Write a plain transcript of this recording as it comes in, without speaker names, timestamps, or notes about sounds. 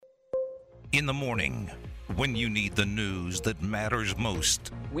In the morning, when you need the news that matters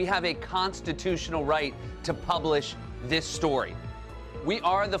most. We have a constitutional right to publish this story. We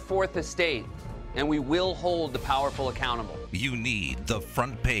are the Fourth Estate, and we will hold the powerful accountable. You need the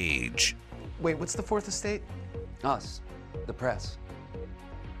front page. Wait, what's the Fourth Estate? Us, the press.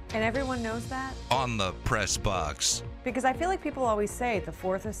 And everyone knows that? On the press box. Because I feel like people always say the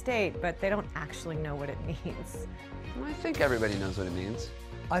Fourth Estate, but they don't actually know what it means. I think everybody knows what it means.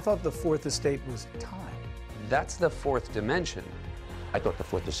 I thought the Fourth Estate was time. That's the fourth dimension. I thought the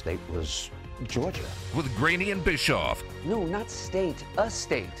Fourth Estate was Georgia. With Graney and Bischoff. No, not state, a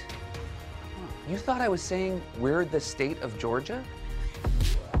state. You thought I was saying we're the state of Georgia?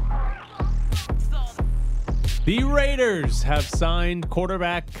 The Raiders have signed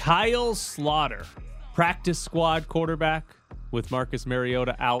quarterback Kyle Slaughter, practice squad quarterback, with Marcus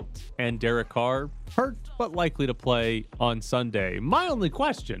Mariota out and Derek Carr hurt but likely to play on Sunday. My only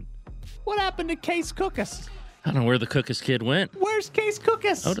question, what happened to Case Cookus? I don't know where the Cookus kid went. Where's Case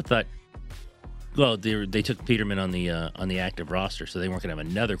Cookus? I would have thought, well, they took Peterman on the active roster, so they weren't going to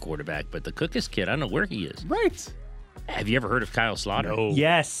have another quarterback. But the Cookus kid, I don't know where he is. Right. Have you ever heard of Kyle Slaughter? No.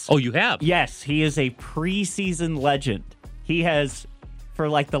 Yes. Oh, you have? Yes, he is a preseason legend. He has, for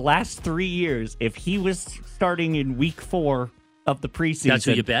like the last 3 years, if he was starting in week 4 of the preseason. That's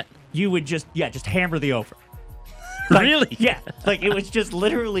who you bet? You would just hammer the over. Really? Yeah. Like it was just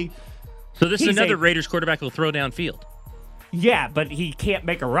literally. So this is another Raiders quarterback who'll throw downfield. Yeah, but he can't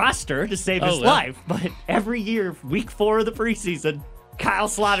make a roster to save his life. But every year, week 4 of the preseason, Kyle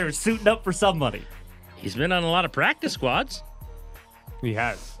Slaughter is suiting up for somebody. He's been on a lot of practice squads. He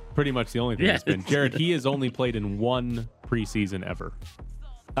has. Pretty much the only thing he's been. Jared, he has only played in one preseason ever.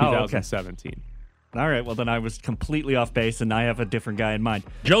 2017. All right, well, then I was completely off base, and I have a different guy in mind.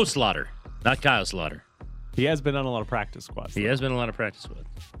 Joe Slaughter, not Kyle Slaughter. He has been on a lot of practice squads. He has been on a lot of practice squads.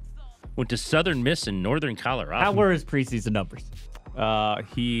 Went to Southern Miss in Northern Colorado. How were his preseason numbers?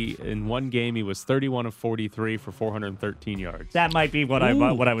 He in one game he was 31 of 43 for 413 yards. That might be what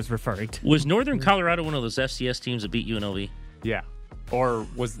I was referring to. Was Northern Colorado one of those FCS teams that beat UNLV? Yeah. Or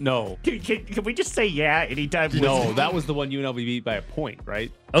was no. Can we just say yeah anytime? No, that was the one UNLV beat by a point,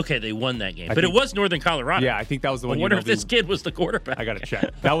 right? Okay, they won that game. But it was Northern Colorado. Yeah, I think that was the one. I wonder if this kid was the quarterback. I got to check.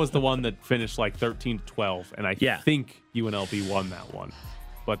 That was the one that finished like 13-12, and I think UNLV won that one.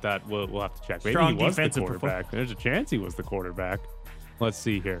 But that we'll have to check. Maybe Strong he was the quarterback. There's a chance he was the quarterback. Let's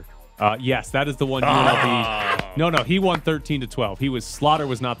see here. Yes, that is the one UNLV. No, he won 13-12. Slaughter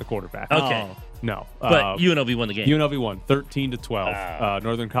was not the quarterback. Okay. No. But UNLV won the game. UNLV won 13-12.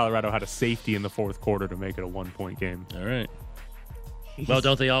 Northern Colorado had a safety in the fourth quarter to make it a 1-point game. All right. Well,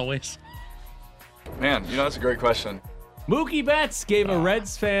 don't they always? Man, that's a great question. Mookie Betts gave a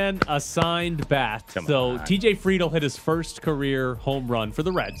Reds fan a signed bat. TJ Friedel hit his first career home run for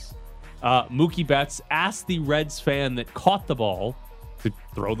the Reds. Mookie Betts asked the Reds fan that caught the ball to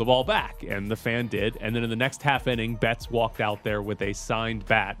throw the ball back, and the fan did. And then in the next half inning, Betts walked out there with a signed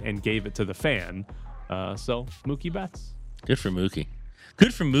bat and gave it to the fan. So Mookie Betts. Good for Mookie.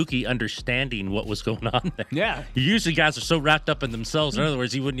 Good for Mookie understanding what was going on there. Yeah. Usually guys are so wrapped up in themselves. In other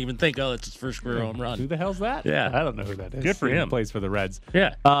words, he wouldn't even think, it's his first career home run. Who the hell's that? Yeah. I don't know who that is. Good for him. He plays for the Reds.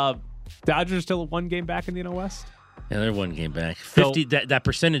 Yeah. Dodgers still 1 game back in the NL West? Yeah, they're 1 game back. 50. That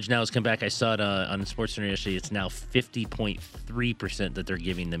percentage now has come back. I saw it on the Sports Center yesterday. It's now 50.3% that they're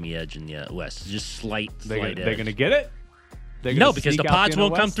giving them the edge in the West. Just slight edge. They're going to get it? No, because the Pods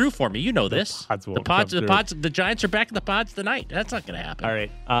won't come through for me. You know this. The Pods, the Giants are back in the Pods tonight. That's not going to happen. All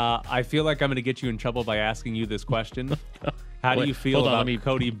right. I feel like I'm going to get you in trouble by asking you this question. How do you feel about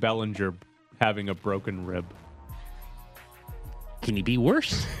Cody Bellinger having a broken rib? Can he be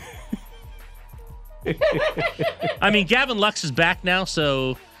worse? I mean, Gavin Lux is back now,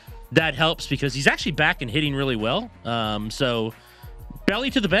 so that helps because he's actually back and hitting really well. So belly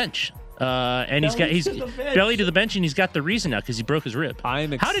to the bench. And he's belly to the bench, and he's got the reason now because he broke his rib.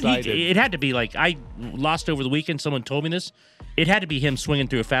 I'm excited. How did he? It had to be like I lost over the weekend. Someone told me this. It had to be him swinging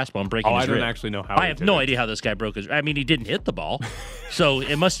through a fastball and breaking his rib. I don't actually know how. I have no idea how this guy broke his. I mean, he didn't hit the ball, so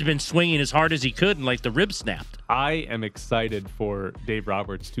it must have been swinging as hard as he could, and like the rib snapped. I am excited for Dave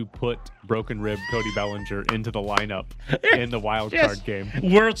Roberts to put broken rib Cody Bellinger into the lineup in the wild card game.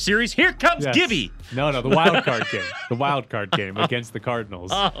 World Series. Here comes Gibby. No, the wild card game. The wild card game against the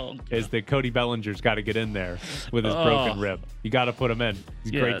Cardinals is that Cody Bellinger's got to get in there with his broken rib. You got to put him in.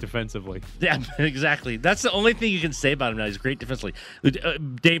 He's great defensively. Yeah, exactly. That's the only thing you can say about him now. He's great defensively.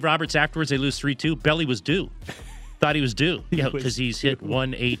 Dave Roberts afterwards, they lose 3-2. Belly was due. Thought he was due. Yeah, because he's hit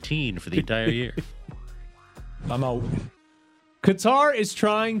 118 for the entire year. I'm out. Qatar is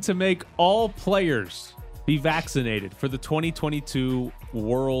trying to make all players be vaccinated for the 2022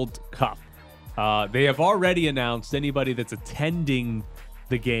 World Cup. They have already announced anybody that's attending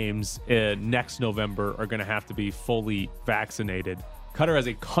the games next November are going to have to be fully vaccinated. Qatar as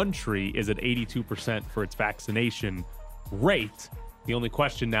a country is at 82% for its vaccination rate. The only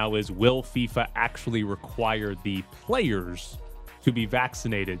question now is, will FIFA actually require the players to be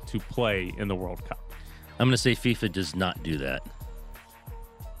vaccinated to play in the World Cup? I'm going to say FIFA does not do that.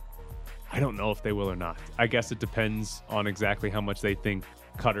 I don't know if they will or not. I guess it depends on exactly how much they think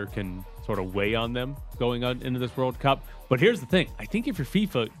Qatar can sort of weigh on them going on into this World Cup. But here's the thing. I think if you're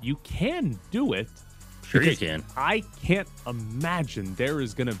FIFA, you can do it. Sure you can. I can't imagine there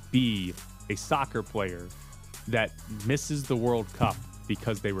is going to be a soccer player that misses the World Cup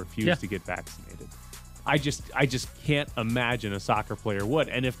because they refuse to get vaccinated. I just can't imagine a soccer player would.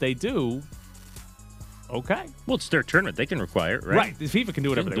 And if they do, okay. Well, it's their tournament. They can require it, right? Right. The FIFA can do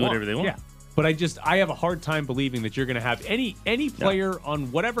whatever they want. Yeah. But I have a hard time believing that you're going to have any player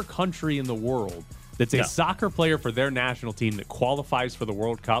on whatever country in the world that's a soccer player for their national team that qualifies for the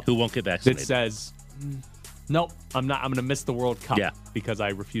World Cup who won't get vaccinated. That says, nope, I'm not. I'm going to miss the World Cup because I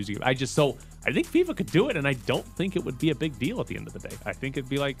refuse to. I think FIFA could do it, and I don't think it would be a big deal at the end of the day. I think it'd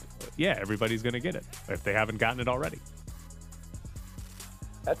be like, yeah, everybody's going to get it if they haven't gotten it already.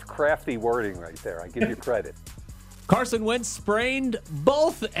 That's crafty wording right there. I give you credit. Carson Wentz sprained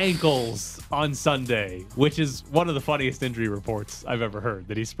both ankles on Sunday, which is one of the funniest injury reports I've ever heard,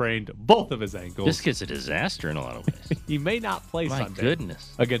 that he sprained both of his ankles. This kid's a disaster in a lot of ways. He may not play Sunday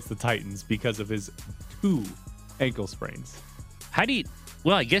against the Titans because of his 2 ankle sprains. How do you...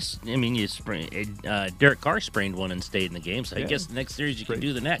 Well, I guess, you sprained... Derek Carr sprained one and stayed in the game, so I guess the next series you can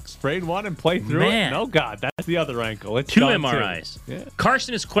do the next. Sprained one and play through it? Oh, God, that's the other ankle. It's 2 MRIs. Yeah.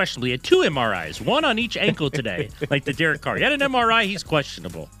 Carson is questionable. He had 2 MRIs, 1 on each ankle today, like the Derek Carr. He had an MRI, he's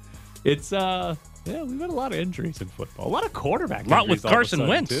questionable. It's, we've had a lot of injuries in football. A lot of quarterback injuries. A lot with Carson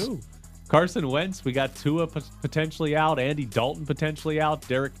Wentz. Too. Carson Wentz, we got Tua potentially out, Andy Dalton potentially out,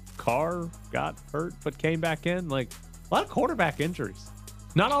 Derek Carr got hurt but came back in. Like, a lot of quarterback injuries.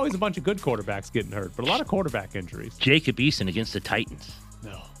 Not always a bunch of good quarterbacks getting hurt, but a lot of quarterback injuries. Jacob Eason against the Titans.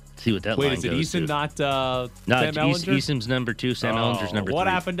 No. See what that Wait, line is it goes Eason, to. not No, Sam Ehlinger? Eason's number 2, Sam Ehlinger's number 3. What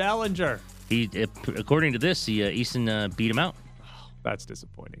happened to Ehlinger? According to this, Eason beat him out. That's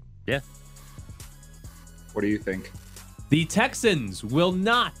disappointing. Yeah. What do you think? The Texans will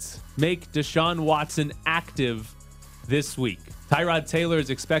not make Deshaun Watson active this week. Tyrod Taylor is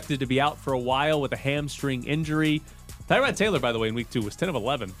expected to be out for a while with a hamstring injury. Tyrod Taylor, by the way, in week 2 was 10 of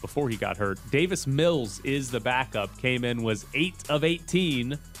 11 before he got hurt. Davis Mills is the backup. Came in, was 8 of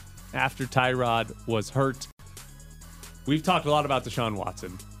 18 after Tyrod was hurt. We've talked a lot about Deshaun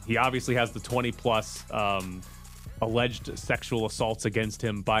Watson. He obviously has the 20-plus alleged sexual assaults against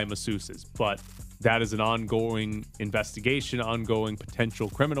him by masseuses, but that is an ongoing investigation, ongoing potential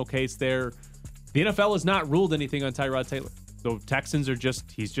criminal case there. The NFL has not ruled anything on Tyrod Taylor. The Texans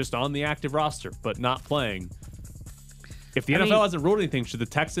he's just on the active roster, but not playing. If the NFL hasn't ruled anything, should the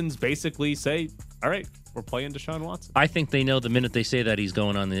Texans basically say, all right, we're playing Deshaun Watson? I think they know the minute they say that he's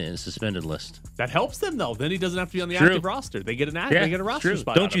going on the suspended list. That helps them, though. Then he doesn't have to be on the active roster. They get they get a roster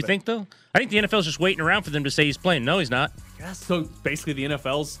spot. Don't you think, though? I think the NFL's just waiting around for them to say he's playing. No, he's not. Yeah, so basically the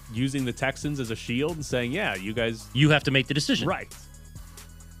NFL's using the Texans as a shield and saying, yeah, you guys... You have to make the decision. Right.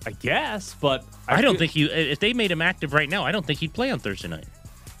 I guess, but... I don't think if they made him active right now, I don't think he'd play on Thursday night.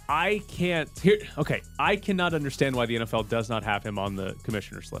 I cannot understand why the NFL does not have him on the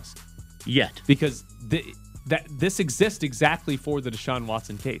commissioner's list yet, because this exists exactly for the Deshaun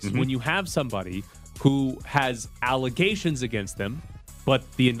Watson case. Mm-hmm. When you have somebody who has allegations against them, but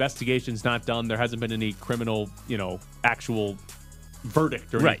the investigation's not done, there hasn't been any criminal, actual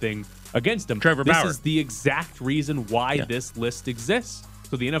verdict or anything against them. Trevor Bauer. This is the exact reason why this list exists.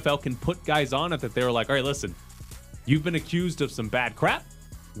 So the NFL can put guys on it that they're like, all right, listen, you've been accused of some bad crap.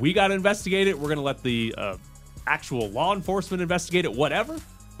 We got to investigate it. We're going to let the actual law enforcement investigate it, whatever.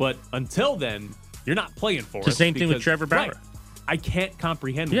 But until then, you're not playing for us. The same thing with Trevor Bauer. Right, I can't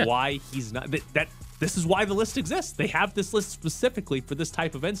comprehend why he's not. This is why the list exists. They have this list specifically for this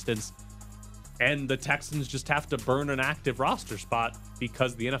type of instance. And the Texans just have to burn an active roster spot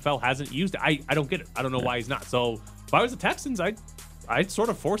because the NFL hasn't used it. I don't get it. I don't know why he's not. So if I was the Texans, I'd sort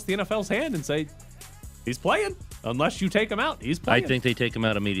of force the NFL's hand and say, he's playing. Unless you take him out, he's playing. I think they take him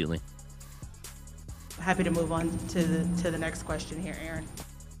out immediately. Happy to move on to the next question here, Aaron.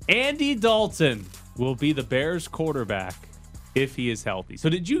 Andy Dalton will be the Bears quarterback if he is healthy. So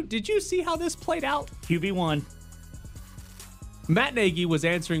did you see how this played out? QB1. Matt Nagy was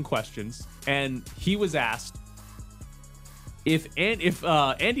answering questions, and he was asked if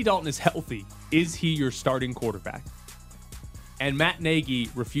Andy Dalton is healthy, is he your starting quarterback? And Matt Nagy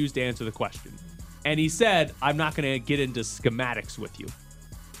refused to answer the question. And he said, I'm not going to get into schematics with you.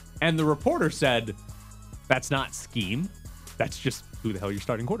 And the reporter said, that's not scheme. That's just who the hell your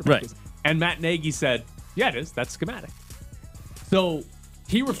starting quarterback is. And Matt Nagy said, yeah, it is. That's schematic. So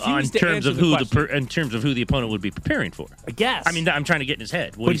he refused to answer the question. In terms of who the opponent would be preparing for. I guess. I mean, I'm trying to get in his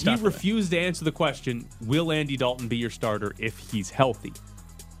head. But he refused to answer the question, will Andy Dalton be your starter if he's healthy?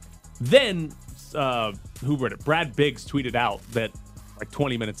 Then, who read it? Brad Biggs tweeted out that like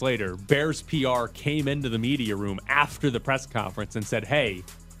 20 minutes later, Bears PR came into the media room after the press conference and said, hey,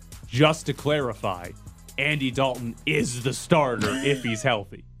 just to clarify, Andy Dalton is the starter if he's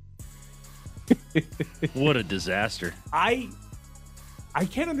healthy. What a disaster. I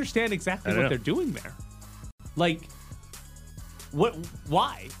can't understand exactly what they're doing there. Like, what?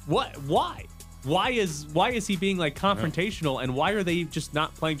 Why? What? Why? Why is he being like confrontational? And why are they just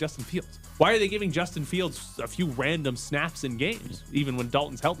not playing Justin Fields? Why are they giving Justin Fields a few random snaps in games, even when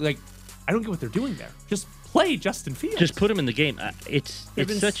Dalton's healthy? Like, I don't get what they're doing there. Just play Justin Fields. Just put him in the game. It's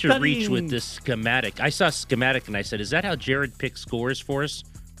such a reach with this schematic. I saw schematic and I said, is that how Jared picks scores for us?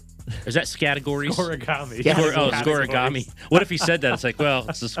 Is that categories? Scorigami. Scorigami. What if he said that? It's like, well,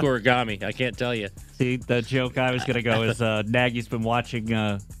 it's the scorigami. I can't tell you. See, the joke I was going to go is Nagy's been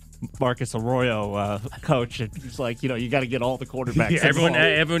watching Marcus Arroyo coach, and he's like, you got to get all the quarterbacks.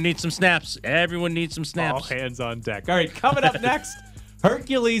 Yeah, everyone needs some snaps. Everyone needs some snaps. All hands on deck. All right, coming up next,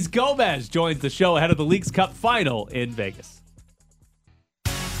 Herculez Gomez joins the show ahead of the Leagues Cup final in Vegas.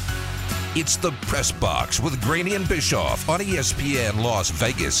 It's the Press Box with Graney and Bischoff on ESPN Las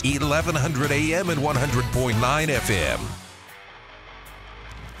Vegas, 1100 AM and 100.9 FM.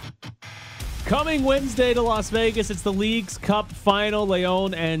 Coming Wednesday to Las Vegas, it's the Leagues Cup final.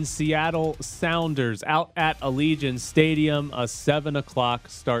 Leon and Seattle Sounders out at Allegiant Stadium, a 7 o'clock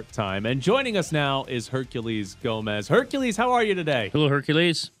start time. And joining us now is Herculez Gomez. Herculez, how are you today? Hello,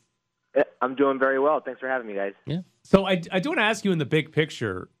 Herculez. I'm doing very well. Thanks for having me, guys. Yeah. So I do want to ask you in the big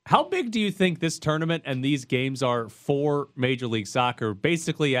picture, how big do you think this tournament and these games are for Major League Soccer,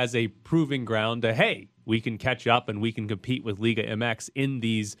 basically as a proving ground to, hey, we can catch up and we can compete with Liga MX in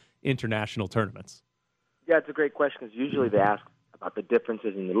these international tournaments? Yeah, it's a great question because usually they ask about the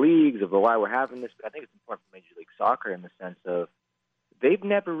differences in the leagues, of why we're having this. But I think it's important for Major League Soccer in the sense of they've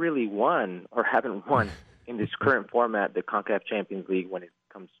never really won or haven't won in this current format, the CONCACAF Champions League, when it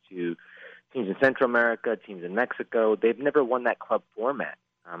comes to teams in Central America, teams in Mexico. They've never won that club format.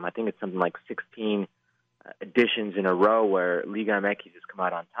 I think it's something like 16 editions in a row where Liga MX has come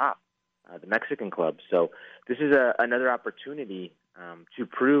out on top, the Mexican clubs. So this is another opportunity to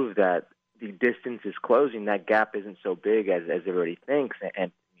prove that the distance is closing. That gap isn't so big as everybody thinks.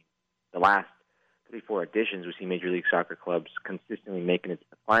 And the last 3-4 editions, we see Major League Soccer clubs consistently making it to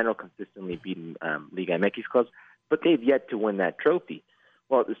the final, consistently beating Liga MX clubs, but they've yet to win that trophy.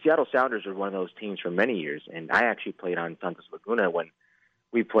 Well, the Seattle Sounders are one of those teams for many years, and I actually played on Santos Laguna when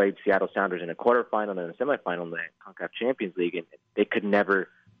we played Seattle Sounders in a quarterfinal and a semifinal in the CONCACAF Champions League, and they could never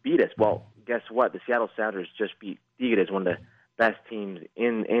beat us. Well, guess what? The Seattle Sounders just beat Tigres, one of the best teams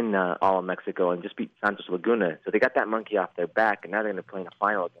in all of Mexico, and just beat Santos Laguna. So they got that monkey off their back, and now they're going to play in a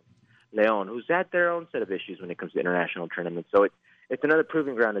final against Leon, who's had their own set of issues when it comes to international tournaments. So it's another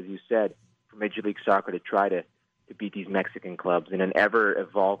proving ground, as you said, for Major League Soccer to try to beat these Mexican clubs in an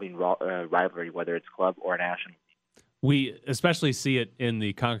ever-evolving rivalry, whether it's club or national. We especially see it in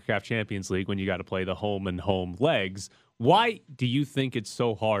the CONCACAF Champions League when you got to play the home and home legs. Why do you think it's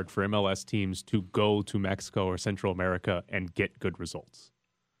so hard for MLS teams to go to Mexico or Central America and get good results?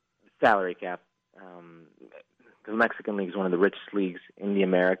 Salary cap. The Mexican League is one of the richest leagues in the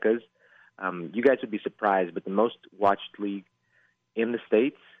Americas. You guys would be surprised, but the most watched league in the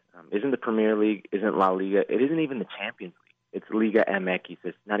States isn't the Premier League, isn't La Liga, it isn't even the Champions League. It's Liga MX.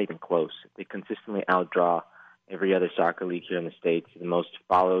 It's not even close. They consistently outdraw every other soccer league here in the States. The most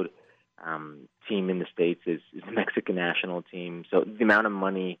followed team in the States is the Mexican national team. So the amount of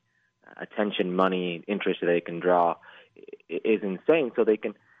money, attention, money, interest that they can draw is insane. So they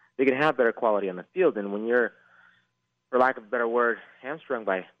can have better quality on the field. And when you're, for lack of a better word, hamstrung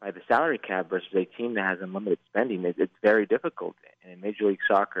by the salary cap versus a team that has unlimited spending, it's very difficult. And in Major League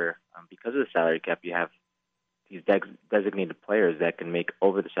Soccer, because of the salary cap, you have these designated players that can make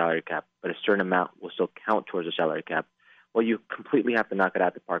over the salary cap, but a certain amount will still count towards the salary cap. Well, you completely have to knock it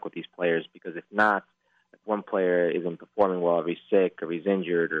out the park with these players, because if not, if one player isn't performing well, or he's sick, or he's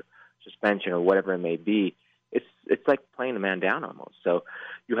injured, or suspension, or whatever it may be, it's like playing a man down almost. So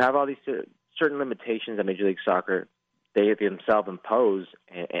you have all these certain limitations that Major League Soccer they themselves impose,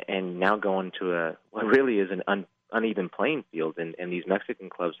 and now go into what really is an uneven playing field. And these Mexican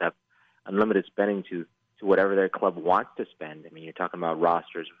clubs have unlimited spending to whatever their club wants to spend. I mean, you're talking about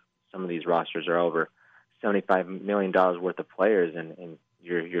rosters some of these rosters are over $75 million worth of players, and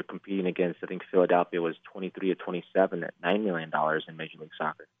you're competing against, I think Philadelphia was 23 or 27 at $9 million in Major League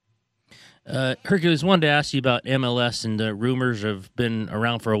Soccer. Hercules, wanted to ask you about MLS, and the rumors have been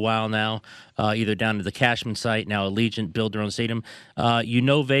around for a while now, either down to the Cashman site, now Allegiant build their own stadium. You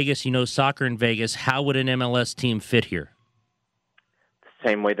know Vegas, you know soccer in Vegas. How would an MLS team fit here? The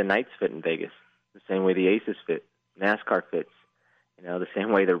same way the Knights fit in Vegas, the same way the Aces fit, NASCAR fits, the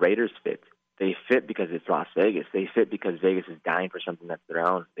same way the Raiders fit. They fit because it's Las Vegas. They fit because Vegas is dying for something that's their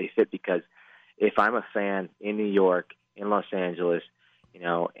own. They fit because if I'm a fan in New York, in Los Angeles,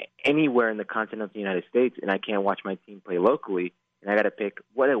 anywhere in the continent of the United States, and I can't watch my team play locally, and I got to pick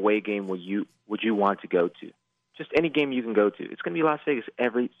what away game would you want to go to? Just any game you can go to. It's going to be Las Vegas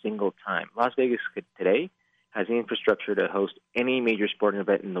every single time. Las Vegas today has the infrastructure to host any major sporting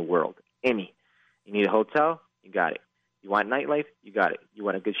event in the world. Any. You need a hotel? You got it. You want nightlife? You got it. You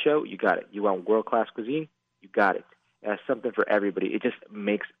want a good show? You got it. You want world-class cuisine? You got it. It has something for everybody. It just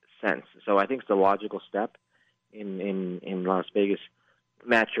makes sense. So I think it's the logical step in Las Vegas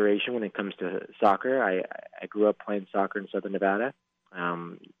maturation when it comes to soccer. I grew up playing soccer in Southern Nevada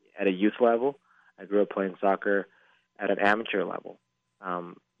at a youth level. I grew up playing soccer at an amateur level.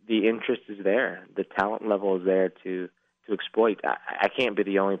 The interest is there. The talent level is there to exploit. I can't be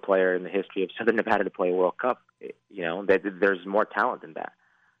the only player in the history of Southern Nevada to play a World Cup. There's more talent than that.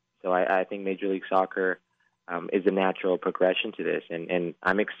 So I think Major League Soccer is a natural progression to this. And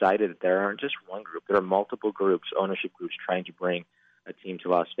I'm excited that there aren't just one group. There are multiple groups, ownership groups, trying to bring a team to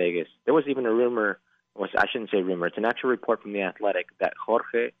Las Vegas. There was even a rumor, I shouldn't say rumor, it's an actual report from The Athletic that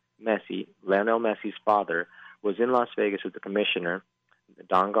Jorge Messi, Lionel Messi's father, was in Las Vegas with the commissioner,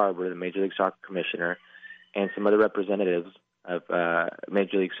 Don Garber, the Major League Soccer commissioner, and some other representatives of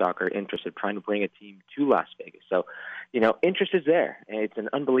Major League Soccer interested, trying to bring a team to Las Vegas. So, interest is there, and it's an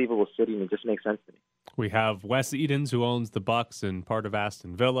unbelievable city, and it just makes sense to me. We have Wes Edens, who owns the Bucks and part of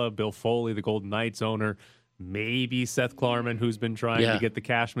Aston Villa, Bill Foley, the Golden Knights owner, maybe Seth Klarman, who's been trying to get the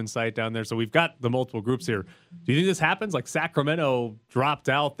Cashman site down there. So we've got the multiple groups here. Do you think this happens? Like Sacramento dropped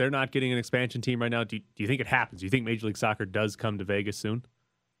out. They're not getting an expansion team right now. Do you think it happens? Do you think Major League Soccer does come to Vegas soon?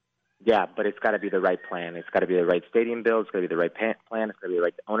 Yeah, but it's got to be the right plan. It's got to be the right stadium build. It's got to be the right plan. It's got to be the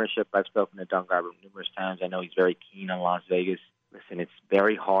right ownership. I've spoken to Don Garber numerous times. I know he's very keen on Las Vegas. Listen, it's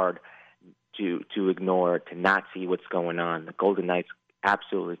very hard to ignore, to not see what's going on. The Golden Knights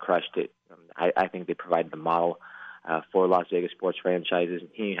absolutely crushed it. I think they provided the model for Las Vegas sports franchises.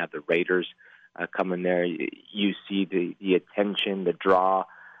 Here you have the Raiders coming there. You see the attention, the draw.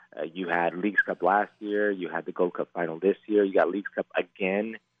 You had Leagues Cup last year. You had the Gold Cup final this year. You got Leagues Cup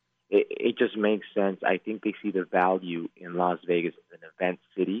again. It just makes sense. I think they see the value in Las Vegas as an event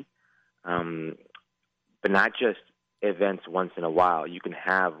city, but not just events once in a while. You can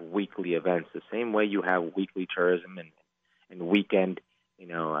have weekly events the same way you have weekly tourism and weekend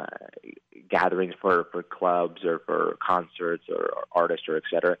gatherings for clubs or for concerts or artists or et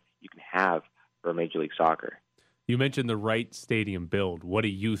cetera. You can have for Major League Soccer. You mentioned the right stadium build. What do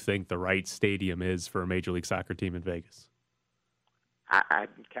you think the right stadium is for a Major League Soccer team in Vegas?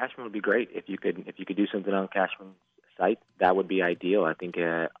 Cashman would be great if you could do something on Cashman's site. That would be ideal. I think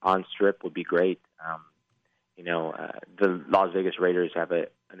on Strip would be great. The Las Vegas Raiders have an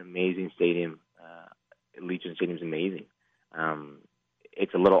amazing stadium. Allegiant Stadium is amazing.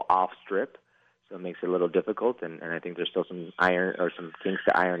 It's a little off Strip, so it makes it a little difficult. And I think there's still some kinks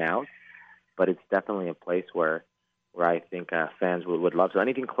to iron out. But it's definitely a place where I think fans would love. So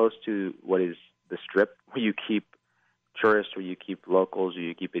anything close to what is the Strip, where you keep tourists, where you keep locals, where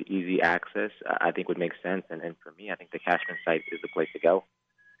you keep it easy access, I think would make sense. And for me, I think the Cashman site is the place to go.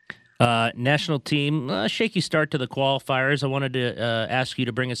 National team, shaky start to the qualifiers. I wanted to ask you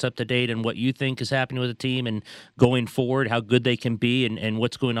to bring us up to date on what you think is happening with the team and going forward, how good they can be, and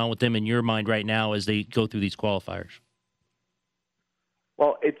what's going on with them in your mind right now as they go through these qualifiers.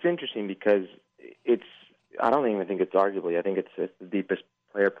 Well, it's interesting because I don't even think it's arguably, I think it's the deepest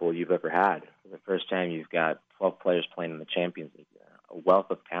player pool you've ever had. For the first time, you've got 12 players playing in the Champions League, a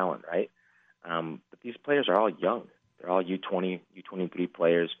wealth of talent, right? But these players are all young. They're all U20, U23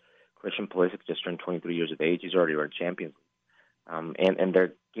 players. Christian Pulisic just turned 23 years of age. He's already won Champions League. And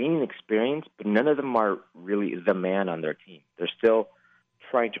they're gaining experience, but none of them are really the man on their team. They're still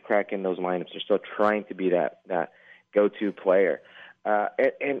trying to crack in those lineups. They're still trying to be that go-to player.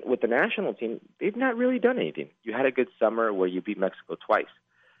 And with the national team, they've not really done anything. You had a good summer where you beat Mexico twice.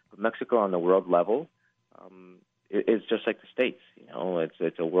 But Mexico on the world level is just like the States.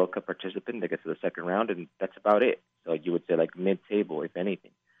 It's a World Cup participant that gets to the second round, and that's about it. So you would say like mid-table, if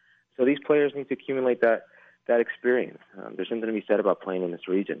anything. So these players need to accumulate that that experience. There's something to be said about playing in this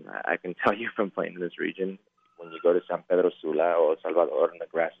region. I can tell you from playing in this region, when you go to San Pedro Sula or Salvador and the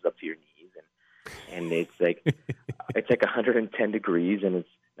grass is up to your knees, and it's like 110 degrees and it's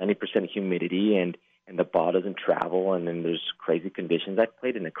 90% humidity and the ball doesn't travel and then there's crazy conditions. I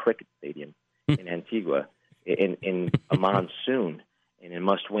played in a cricket stadium in Antigua in a monsoon in a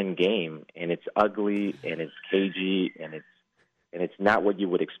must-win game, and it's ugly and it's cagey and it's not what you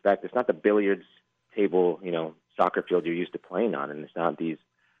would expect. It's not the billiards table, soccer field you're used to playing on, and it's not these,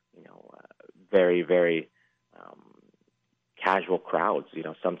 very, very casual crowds.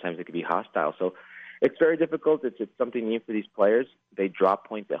 Sometimes it can be hostile. So it's very difficult. It's something new for these players. They drop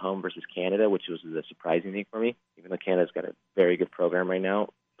points at home versus Canada, which was the surprising thing for me. Even though Canada's got a very good program right now,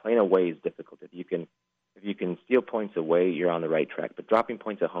 playing away is difficult. If you can steal points away, you're on the right track. But dropping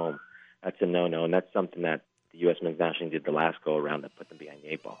points at home, that's a no-no, and that's something that the U.S. men's national team did the last go-around that put them behind the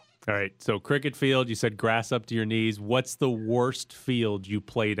 8 ball. All right, so cricket field, you said grass up to your knees. What's the worst field you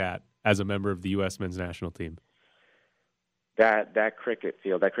played at as a member of the U.S. men's national team? That cricket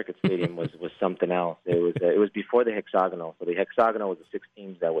field, that cricket stadium was something else. It was before the hexagonal. So the hexagonal was the 6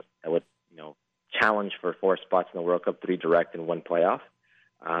 teams that would challenge for 4 spots in the World Cup, 3 direct and 1 playoff.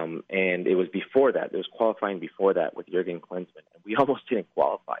 And it was before that. It was qualifying before that with Jurgen Klinsmann. And we almost didn't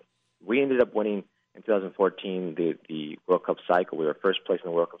qualify. We ended up winning in 2014 the World Cup cycle. We were first place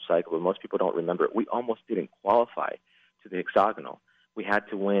in the World Cup cycle, but most people don't remember it. We almost didn't qualify to the hexagonal. We had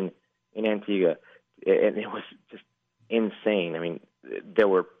to win in Antigua, and it was just insane. I mean, there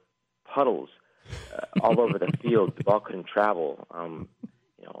were puddles all over the field. The ball couldn't travel. I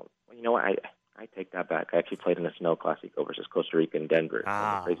take that back. I actually played in a Snow Classico versus Costa Rica in Denver.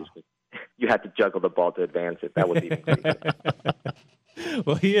 You had to juggle the ball to advance it. That was even crazy.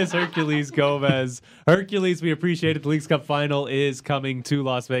 Well, he is Herculez Gomez. Herculez, we appreciate it. The Leagues Cup final is coming to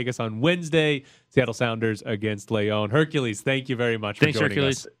Las Vegas on Wednesday. Seattle Sounders against Leon. Herculez, thank you very much for joining Herculez.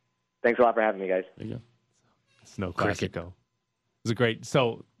 us. Thanks a lot for having me, guys. There you go. Snow Classico. It was a great.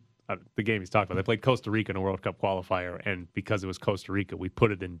 So the game he's talking about, they played Costa Rica in a World Cup qualifier, and because it was Costa Rica, we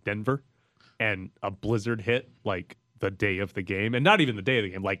put it in Denver, and a blizzard hit like the day of the game, and not even the day of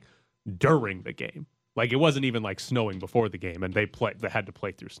the game, like during the game. Like it wasn't even like snowing before the game, and they had to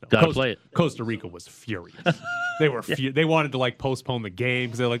play through snow. Play it. Costa Rica was furious. They were they wanted to like postpone the game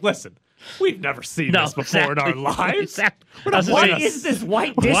because they're like, listen, we've never seen this before in our lives. Why is this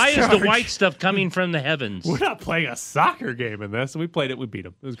white discharge? Why is the white stuff coming from the heavens? We're not playing a soccer game in this. And we played it. We beat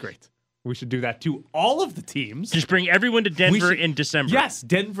them. It was great. We should do that to all of the teams. Just bring everyone to Denver in December. Yes,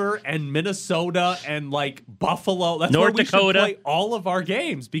 Denver and Minnesota and like Buffalo. That's North where we Dakota. should play all of our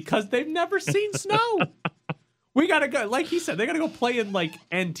games because they've never seen snow. We got to go. Like he said, they got to go play in like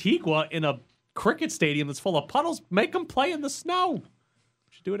Antigua in a cricket stadium that's full of puddles. Make them play in the snow.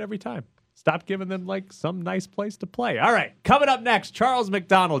 We should do it every time. Stop giving them like some nice place to play. All right, coming up next, Charles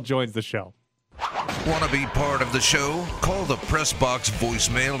McDonald joins the show. Want to be part of the show? Call the Press Box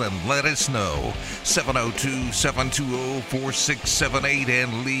voicemail and let us know. 702-720-4678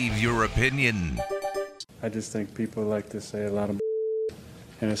 and leave your opinion. I just think people like to say a lot of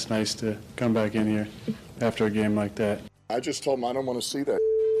and it's nice to come back in here after a game like that. I just told them I don't want to see that.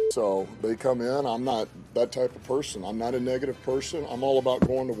 So they come in. I'm not that type of person. I'm not a negative person. I'm all about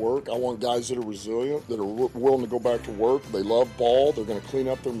going to work. I want guys that are resilient, that are willing to go back to work. They love ball. They're going to clean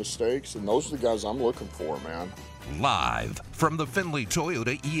up their mistakes. And those are the guys I'm looking for, man. Live from the Findlay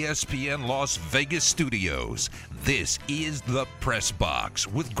Toyota ESPN Las Vegas studios, this is the Press Box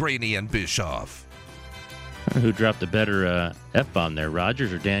with Graney and Bischoff. Who dropped the better F-bomb there,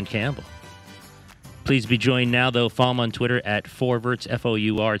 Rogers or Dan Campbell? Please be joined now, though. Follow him on Twitter at Forverts,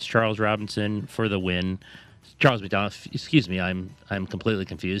 F-O-U-R. It's Charles Robinson for the win. Charles McDonald, excuse me, I'm completely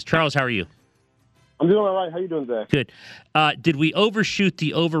confused. Charles, how are you? I'm doing all right. How you doing, Zach? Good. Did we overshoot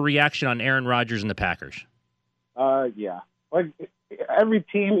the overreaction on Aaron Rodgers and the Packers? Yeah. Like, every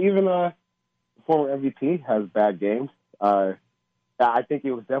team, even the former MVP, has bad games. I think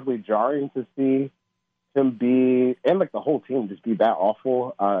it was definitely jarring to see him be, and like the whole team, just be that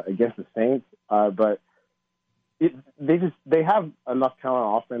awful against the Saints. But they have enough talent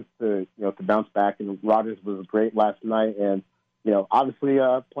on offense to bounce back. And Rodgers was great last night, and obviously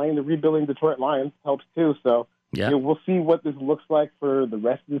playing the rebuilding Detroit Lions helps too. So we'll see what this looks like for the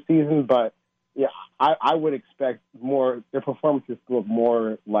rest of the season. But yeah, I would expect more their performances to look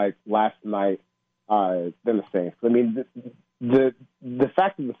more like last night than the Saints. I mean, the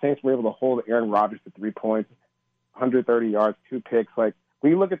fact that the Saints were able to hold Aaron Rodgers to 3 points, 130 yards, 2 picks, like.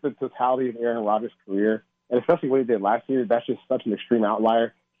 When you look at the totality of Aaron Rodgers' career, and especially what he did last year, that's just such an extreme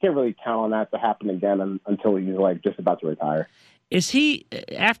outlier. can't really count on that to happen again until he's like just about to retire. Is he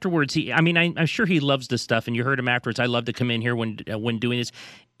afterwards? I'm sure he loves this stuff, and you heard him afterwards. I love to come in here when doing this.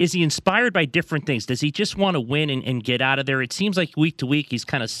 Is he inspired by different things? Does he just want to win and get out of there? It seems like week to week he's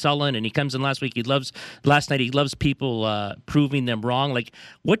kind of sullen, and he comes in last night. He loves people proving them wrong. Like,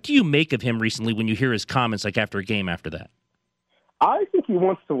 what do you make of him recently when you hear his comments like after a game after that? I think he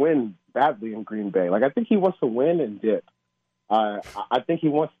wants to win badly in Green Bay. Like, I think he wants to win and dip. I think he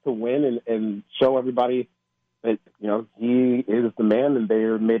wants to win and show everybody that, he is the man, and they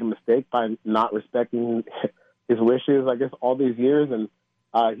made a mistake by not respecting his wishes, I guess, all these years. And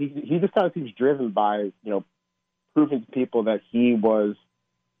he just kind of seems driven by, proving to people that he was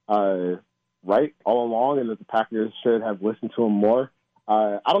right all along and that the Packers should have listened to him more.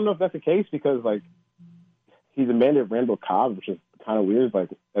 I don't know if that's the case because, like, he's demanded Randall Cobb, which is kind of weird. Like,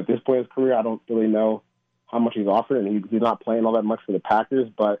 at this point in his career, I don't really know how much he's offered, and he's not playing all that much for the Packers.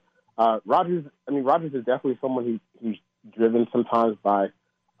 But Rodgers is definitely someone who's driven sometimes by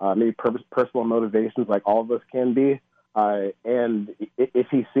maybe personal motivations, like all of us can be. And if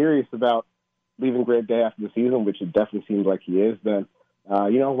he's serious about leaving Green Bay after the season, which it definitely seems like he is, then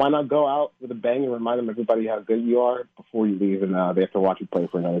why not go out with a bang and remind everybody how good you are before you leave, and they have to watch you play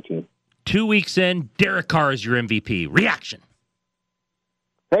for another team. 2 weeks in, Derek Carr is your MVP. Reaction?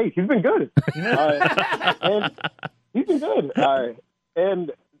 Hey, he's been good. And he's been good.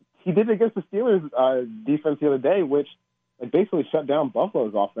 And he did it against the Steelers defense the other day, which basically shut down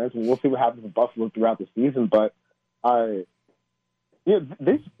Buffalo's offense. And we'll see what happens with Buffalo throughout the season. But the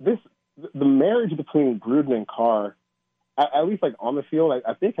marriage between Gruden and Carr, at least like on the field,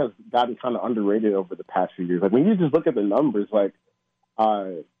 I think has gotten kind of underrated over the past few years. Like when you just look at the numbers, like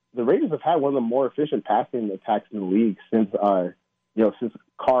the Raiders have had one of the more efficient passing attacks in the league since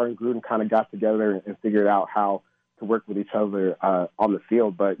Carr and Gruden kind of got together and figured out how to work with each other on the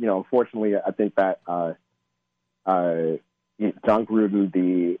field. But, unfortunately, I think that John Gruden,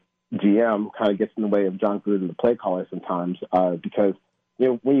 the GM, kind of gets in the way of John Gruden, the play caller, sometimes because,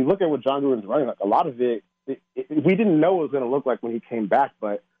 when you look at what John Gruden's running, like a lot of it we didn't know what it was going to look like when he came back,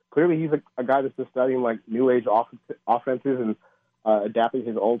 but clearly he's a guy that's been studying like new age offenses and adapting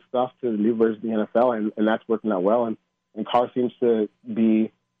his old stuff to the new version of the NFL, and that's working out well. And Carr seems to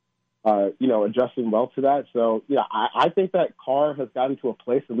be, adjusting well to that. So, I think that Carr has gotten to a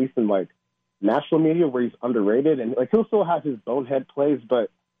place, at least in like national media, where he's underrated, and like he'll still have his bonehead plays,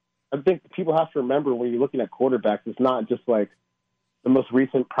 but I think people have to remember when you're looking at quarterbacks, it's not just like the most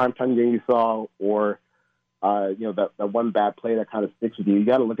recent primetime game you saw, or that one bad play that kind of sticks with you. You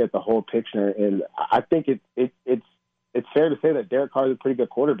got to look at the whole picture, and I think it's fair to say that Derek Carr is a pretty good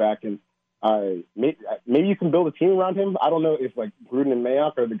quarterback, and maybe you can build a team around him. I don't know if like Gruden and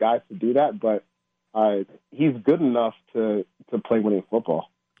Mayock are the guys to do that, but he's good enough to play winning football.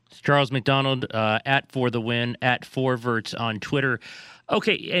 It's Charles McDonald at For the Win, at Forverts on Twitter.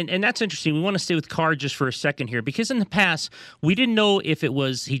 Okay, and that's interesting. We want to stay with Carr just for a second here, because in the past, we didn't know if it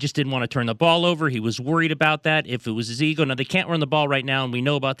was he just didn't want to turn the ball over, he was worried about that, if it was his ego. Now, they can't run the ball right now, and we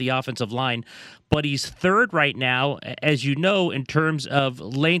know about the offensive line, but he's third right now, as you know, in terms of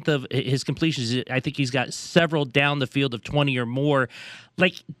length of his completions. I think he's got several down the field of 20 or more.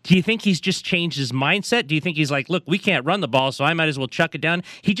 Like, do you think he's just changed his mindset? Do you think he's like, look, we can't run the ball, so I might as well chuck it down?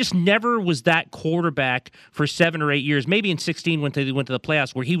 He just never was that quarterback for 7 or 8 years, maybe in 16 when they went to the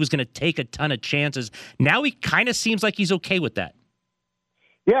playoffs, where he was going to take a ton of chances. Now he kind of seems like he's okay with that.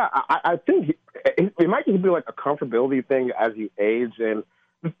 Yeah, I think it might just be like a comfortability thing as you age. And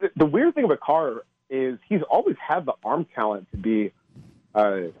the weird thing about Carr is he's always had the arm talent to be,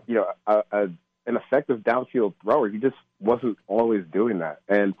 an effective downfield thrower. He just wasn't always doing that.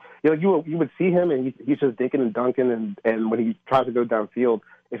 And you would see him, and he's just dinking and dunking. And when he tries to go downfield,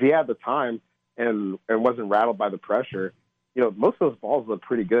 if he had the time and wasn't rattled by the pressure, most of those balls look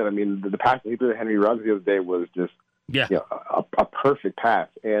pretty good. I mean, the pass he threw to Henry Ruggs the other day was just a perfect pass.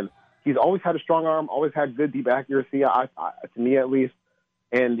 And he's always had a strong arm, always had good deep accuracy, to me at least.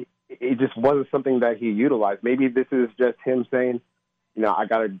 And it just wasn't something that he utilized. Maybe this is just him saying, I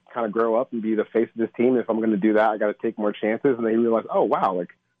got to kind of grow up and be the face of this team. If I'm going to do that, I got to take more chances. And then he realized, oh, wow, like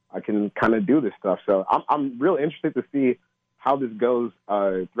I can kind of do this stuff. So I'm really interested to see how this goes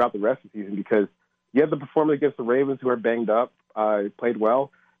throughout the rest of the season, because you had the performance against the Ravens, who are banged up, played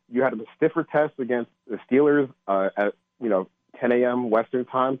well. You had a stiffer test against the Steelers at 10 a.m.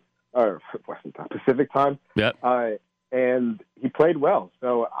 Pacific time. Yep. And he played well.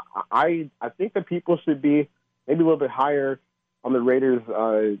 So I think that people should be maybe a little bit higher on the Raiders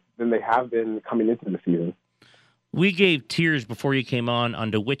than they have been coming into the season. We gave tiers before you came on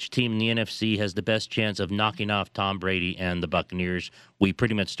onto which team in the NFC has the best chance of knocking off Tom Brady and the Buccaneers. We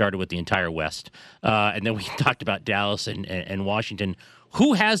pretty much started with the entire West. And then we talked about Dallas and Washington.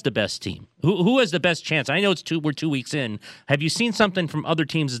 Who has the best team? Who has the best chance? I know we're 2 weeks in. Have you seen something from other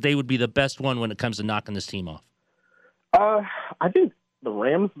teams that they would be the best one when it comes to knocking this team off? I think the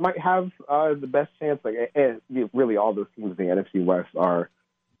Rams might have the best chance. And really all those teams in the NFC West are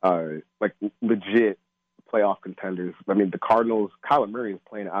legit playoff contenders. I mean, the Cardinals, Kyler Murray is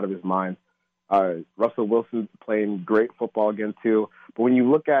playing out of his mind. Russell Wilson's playing great football again, too. But when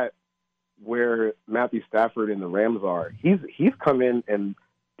you look at where Matthew Stafford and the Rams are, he's come in and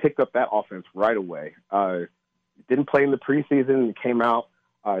picked up that offense right away. Didn't play in the preseason, came out,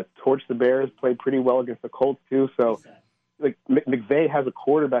 torched the Bears, played pretty well against the Colts, too. So, McVay has a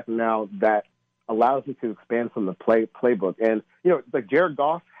quarterback now that allows him to expand from the playbook. And, Jared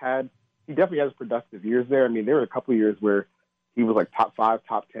Goff he definitely has productive years there. I mean, there were a couple of years where he was top 5,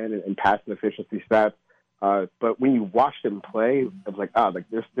 top 10 in passing efficiency stats. But when you watched him play, it was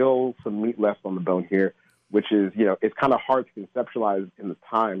there's still some meat left on the bone here, which is, it's kind of hard to conceptualize in the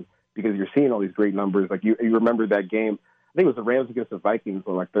time because you're seeing all these great numbers. You remember that game, I think it was the Rams against the Vikings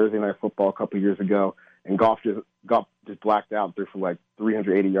on Thursday Night Football a couple of years ago, and Goff just blacked out there for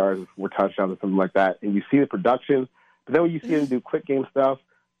 380 yards, 4 touchdowns or something like that. And you see the production, but then when you see him do quick game stuff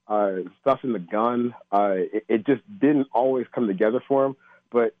in the gun, it just didn't always come together for him.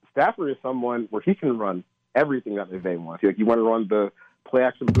 But Stafford is someone where he can run everything that McVay wants. You want to run the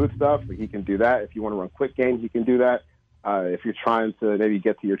play-action boot stuff, he can do that. If you want to run quick game, he can do that. If you're trying to maybe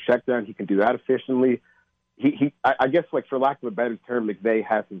get to your check down, he can do that efficiently. I guess, for lack of a better term, McVay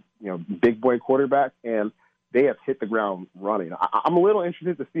has his big boy quarterback, and they have hit the ground running. I'm a little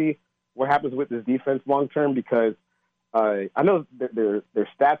interested to see what happens with this defense long term because I know their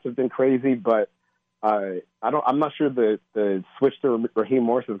stats have been crazy, but I'm not sure the switch to Raheem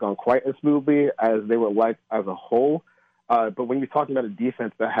Morris has gone quite as smoothly as they would like as a whole. But when you're talking about a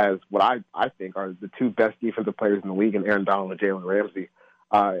defense that has what I think are the 2 best defensive players in the league, in Aaron Donald and Jalen Ramsey,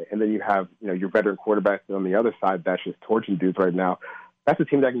 and then you have your veteran quarterback on the other side that's just torching dudes right now, that's a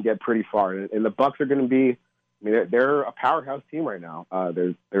team that can get pretty far. And the Bucs are going to be, they're a powerhouse team right now.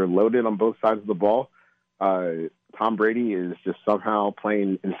 They're loaded on both sides of the ball. Tom Brady is just somehow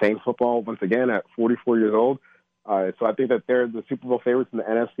playing insane football once again at 44 years old. So I think that they're the Super Bowl favorites in the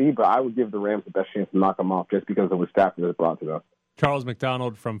NFC, but I would give the Rams the best chance to knock them off just because of what Stafford has brought to them. Charles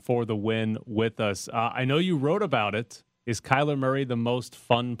McDonald from For the Win with us. I know you wrote about it. Is Kyler Murray the most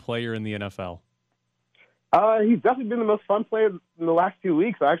fun player in the NFL? He's definitely been the most fun player in the last 2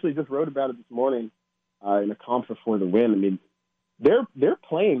 weeks. I actually just wrote about it this morning in a column for The Win. I mean, they're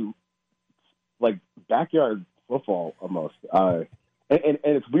playing backyard football almost, and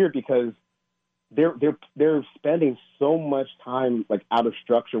it's weird because they're spending so much time out of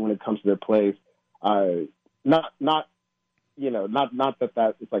structure when it comes to their plays. Not that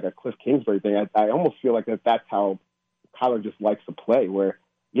it's a Cliff Kingsbury thing. I almost feel like that's how Kyler just likes to play, where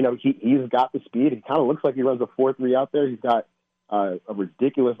he's got the speed. He kind of looks like he runs a 4.3 out there. He's got a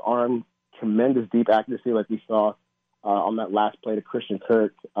ridiculous arm, tremendous deep accuracy, like we saw on that last play to Christian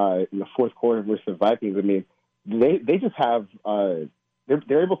Kirk in the fourth quarter versus the Vikings. I mean, they just have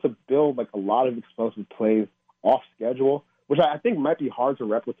they're able to build a lot of explosive plays off schedule, which I think might be hard to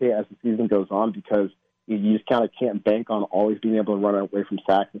replicate as the season goes on because you just kind of can't bank on always being able to run away from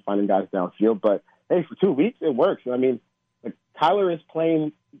sacks and finding guys downfield. But hey, for 2 weeks it works. I mean, Kyler is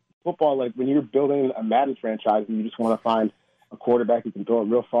playing football when you're building a Madden franchise and you just want to find a quarterback who can throw it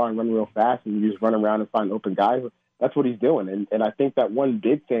real far and run real fast, and you just run around and find open guys. That's what he's doing, and I think that one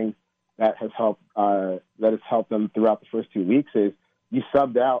big thing that has helped them throughout the first 2 weeks is you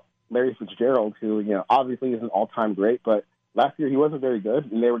subbed out Larry Fitzgerald, who obviously is an all-time great, but last year he wasn't very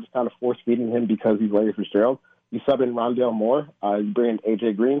good, and they were just kind of force-feeding him because he's Larry Fitzgerald. You sub in Rondale Moore, you bring in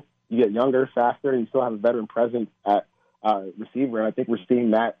A.J. Green, you get younger, faster, and you still have a veteran presence at receiver, and I think we're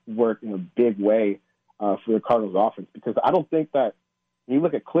seeing that work in a big way for the Cardinals offense, because I don't think that when you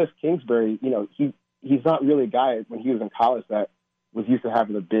look at Cliff Kingsbury, he's not really a guy when he was in college that was used to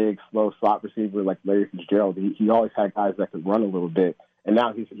having a big, slow slot receiver like Larry Fitzgerald. He always had guys that could run a little bit, and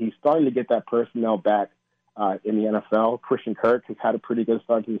now he's starting to get that personnel back in the NFL. Christian Kirk has had a pretty good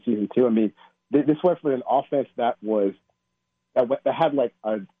start to the season too. I mean, this went from an offense that had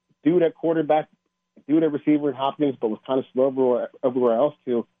a dude at quarterback, dude at receiver in Hopkins, but was kind of slow everywhere else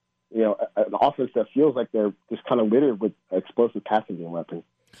to an offense that feels like they're just kind of littered with explosive passing game weapons.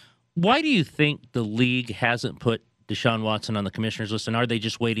 Why do you think the league hasn't put Deshaun Watson on the commissioner's list, and are they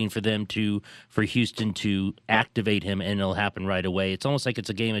just waiting for Houston to activate him and it'll happen right away? It's almost like it's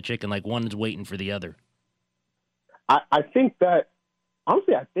a game of chicken, like one is waiting for the other. I think that,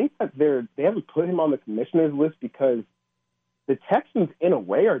 honestly, they haven't put him on the commissioner's list because the Texans, in a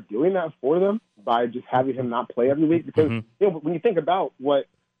way, are doing that for them by just having him not play every week. Because when you think about what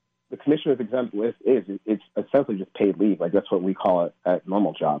the commissioner's exempt list is, it's essentially just paid leave. Like, that's what we call it at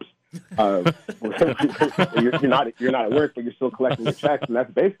normal jobs. You're not at work, but you're still collecting your checks, and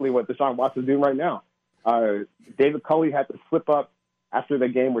that's basically what Deshaun Watson's doing right now. David Culley had to slip up after the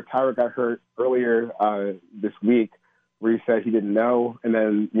game where Tyra got hurt earlier this week, where he said he didn't know, and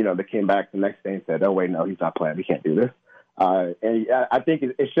then they came back the next day and said, "Oh wait, no, he's not playing. We can't do this." And I think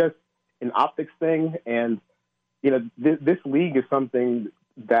it's just an optics thing, and this league is something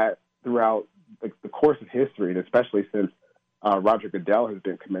that throughout the course of history, and especially since Roger Goodell has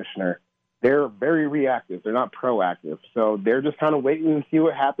been commissioner, they're very reactive. They're not proactive. So they're just kind of waiting to see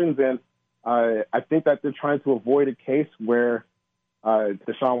what happens. And I think that they're trying to avoid a case where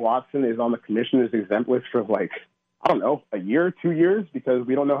Deshaun Watson is on the commissioner's exempt list for a year, 2 years, because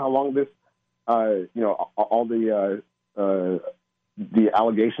we don't know how long this, all the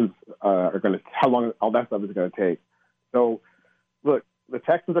allegations how long all that stuff is going to take. So, look, the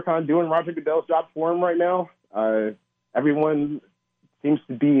Texans are kind of doing Roger Goodell's job for him right now. Everyone seems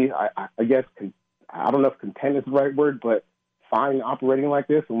to be, I guess, I don't know if content is the right word, but fine operating like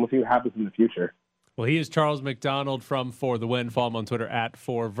this, and we'll see what happens in the future. Well, he is Charles McDonald from For the Win. Follow him on Twitter at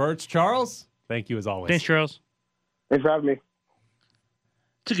 4Verts. Charles, thank you as always. Thanks, Charles. Thanks for having me.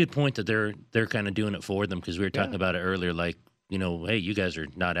 It's a good point that they're kind of doing it for them, because we were talking about it earlier, like, hey, you guys are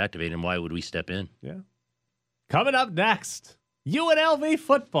not activating. Why would we step in? Yeah. Coming up next, UNLV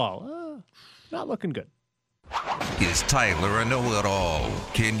football. Not looking good. Is Tyler a know-it-all?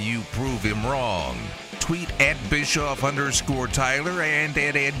 Can you prove him wrong? Tweet at Bischoff_Tyler and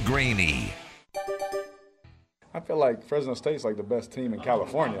at Ed Graney. I feel like Fresno State's like the best team in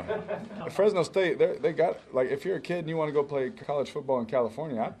California. Fresno State, they got, if you're a kid and you want to go play college football in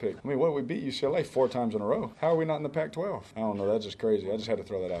California, I'd pick. What, we beat UCLA 4 times in a row. How are we not in the Pac-12? I don't know, that's just crazy. I just had to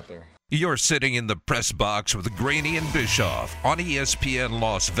throw that out there. You're sitting in the press box with Graney and Bischoff on ESPN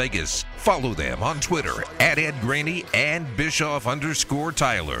Las Vegas. Follow them on Twitter at Ed Graney and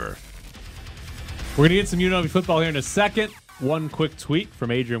Bischoff_Tyler. We're going to get some UNLV football here in a second. One quick tweet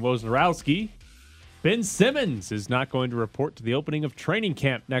from Adrian Wojnarowski. Ben Simmons is not going to report to the opening of training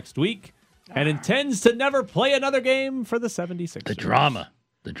camp next week and intends to never play another game for the 76ers.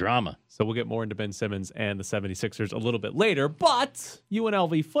 The drama. So we'll get more into Ben Simmons and the 76ers a little bit later, but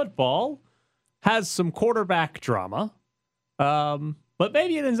UNLV football has some quarterback drama. But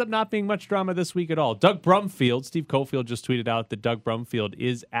maybe it ends up not being much drama this week at all. Doug Brumfield, Steve Cofield just tweeted out that Doug Brumfield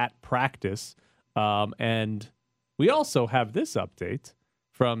is at practice. And we also have this update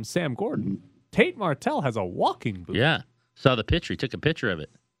from Sam Gordon. Tate Martell has a walking boot. Yeah. Saw the picture. He took a picture of it.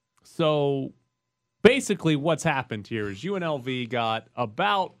 So basically what's happened here is UNLV got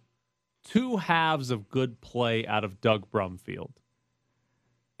about 2 halves of good play out of Doug Brumfield.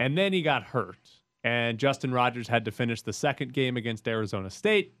 And then he got hurt. And Justin Rogers had to finish the second game against Arizona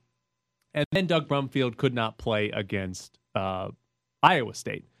State. And then Doug Brumfield could not play against Iowa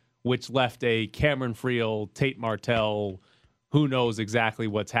State, which left a Cameron Friel, Tate Martell, who knows exactly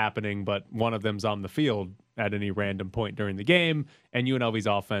what's happening, but one of them's on the field at any random point during the game, and UNLV's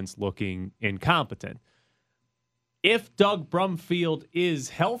offense looking incompetent. If Doug Brumfield is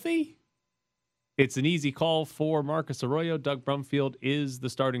healthy, it's an easy call for Marcus Arroyo. Doug Brumfield is the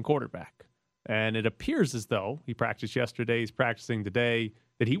starting quarterback. And it appears as though he practiced yesterday, he's practicing today,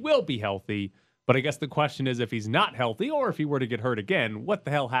 that he will be healthy. But I guess the question is, if he's not healthy or if he were to get hurt again, what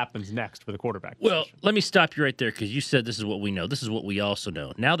the hell happens next for the quarterback position? Well, let me stop you right there, because you said this is what we know. This is what we also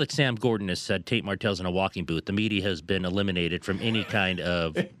know. Now that Sam Gordon has said Tate Martell's in a walking boot, the media has been eliminated from any kind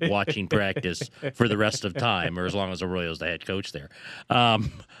of watching practice for the rest of time, or as long as Arroyo's the head coach there.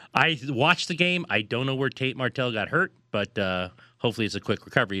 I watched the game. I don't know where Tate Martell got hurt, but hopefully it's a quick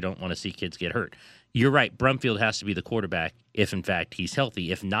recovery. You don't want to see kids get hurt. You're right. Brumfield has to be the quarterback if, in fact, he's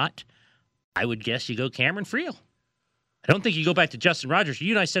healthy. If not, I would guess you go Cameron Friel. I don't think you go back to Justin Rogers.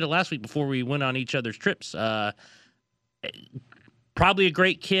 You and I said it last week before we went on each other's trips. Probably a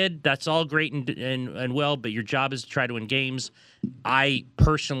great kid. That's all great and well, but your job is to try to win games. I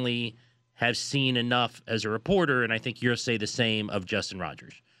personally have seen enough as a reporter, and I think you'll say the same of Justin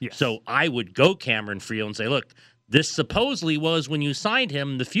Rogers. Yes. So I would go Cameron Friel and say, look, this supposedly was when you signed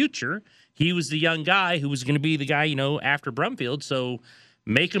him, the future. He was the young guy who was going to be the guy, after Brumfield. So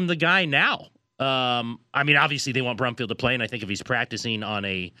make him the guy now. Obviously they want Brumfield to play, and I think if he's practicing on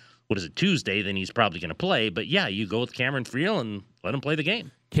Tuesday, then he's probably going to play. But yeah, you go with Cameron Friel and let him play the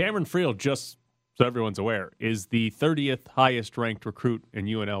game. Cameron Friel, just so everyone's aware, is the 30th highest ranked recruit in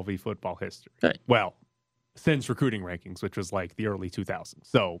UNLV football history. Right. Well, since recruiting rankings, which was like the early 2000s.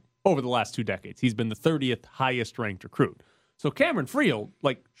 So over the last 2 decades, he's been the 30th highest ranked recruit. So Cameron Friel,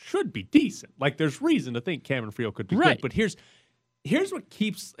 like, should be decent. Like, there's reason to think Cameron Friel could be good. But here's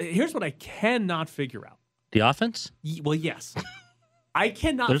what I cannot figure out. The offense? Well, yes. I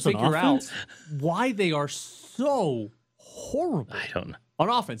cannot figure out why they are so horrible. I don't know. On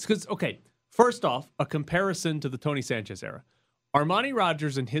offense. Because, okay, first off, a comparison to the Tony Sanchez era. Armani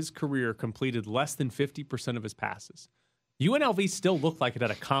Rogers in his career completed less than 50% of his passes. UNLV still looked like it had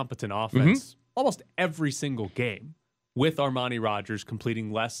a competent offense almost every single game, with Armani Rogers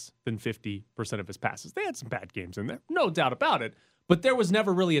completing less than 50% of his passes. They had some bad games in there, no doubt about it, but there was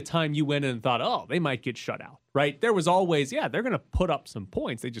never really a time you went in and thought, oh, they might get shut out, right? There was always, yeah, they're going to put up some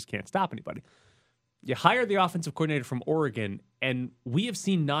points. They just can't stop anybody. You hire the offensive coordinator from Oregon, and we have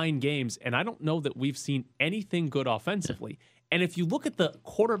seen 9 games, and I don't know that we've seen anything good offensively. And if you look at the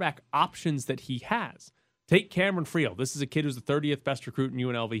quarterback options that he has, take Cameron Friel. This is a kid who's the 30th best recruit in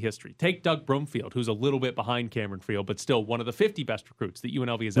UNLV history. Take Doug Brumfield, who's a little bit behind Cameron Friel, but still one of the 50 best recruits that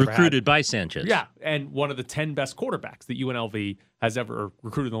UNLV has ever had. Recruited by Sanchez. Yeah, and one of the 10 best quarterbacks that UNLV has ever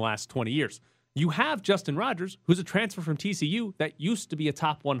recruited in the last 20 years. You have Justin Rogers, who's a transfer from TCU that used to be a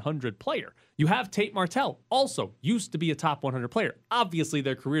top 100 player. You have Tate Martell, also used to be a top 100 player. Obviously,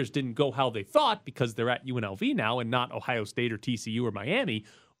 their careers didn't go how they thought because they're at UNLV now and not Ohio State or TCU or Miami,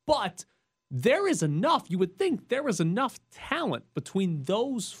 but there is enough, you would think there is enough talent between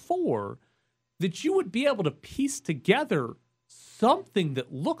those 4 that you would be able to piece together something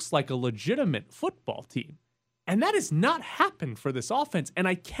that looks like a legitimate football team. And that has not happened for this offense. And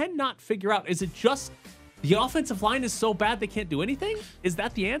I cannot figure out, is it just the offensive line is so bad they can't do anything? Is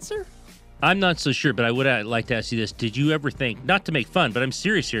that the answer? I'm not so sure, but I would like to ask you this. Did you ever think, not to make fun, but I'm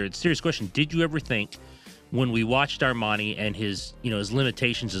serious here, it's a serious question. Did you ever think when we watched Armani and his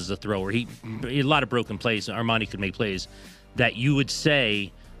limitations as a thrower, he had a lot of broken plays, Armani could make plays, that you would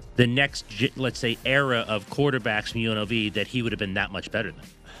say the next, let's say, era of quarterbacks from UNLV that he would have been that much better than?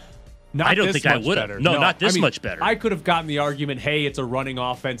 I don't think I would have. No, not this much better. I could have gotten the argument, hey, it's a running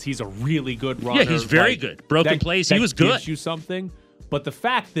offense. He's a really good runner. Yeah, he's very good. Broken plays, he was good. Gives you something. But the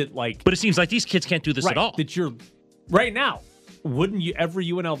fact that, like... But it seems like these kids can't do this at all. That you're... Right now, wouldn't you every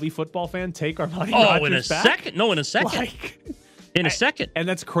UNLV football fan take Armani Rogers back? Second. No, in a second. In a second. And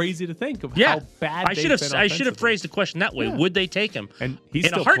that's crazy to think of how bad I should have phrased the question that way. Yeah. Would they take him? And he's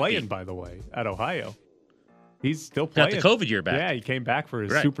still playing, by the way, at Ohio. He's still playing. Got the COVID year back. Yeah, he came back for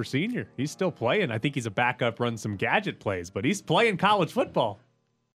his super senior. He's still playing. I think he's a backup, runs some gadget plays, but he's playing college football.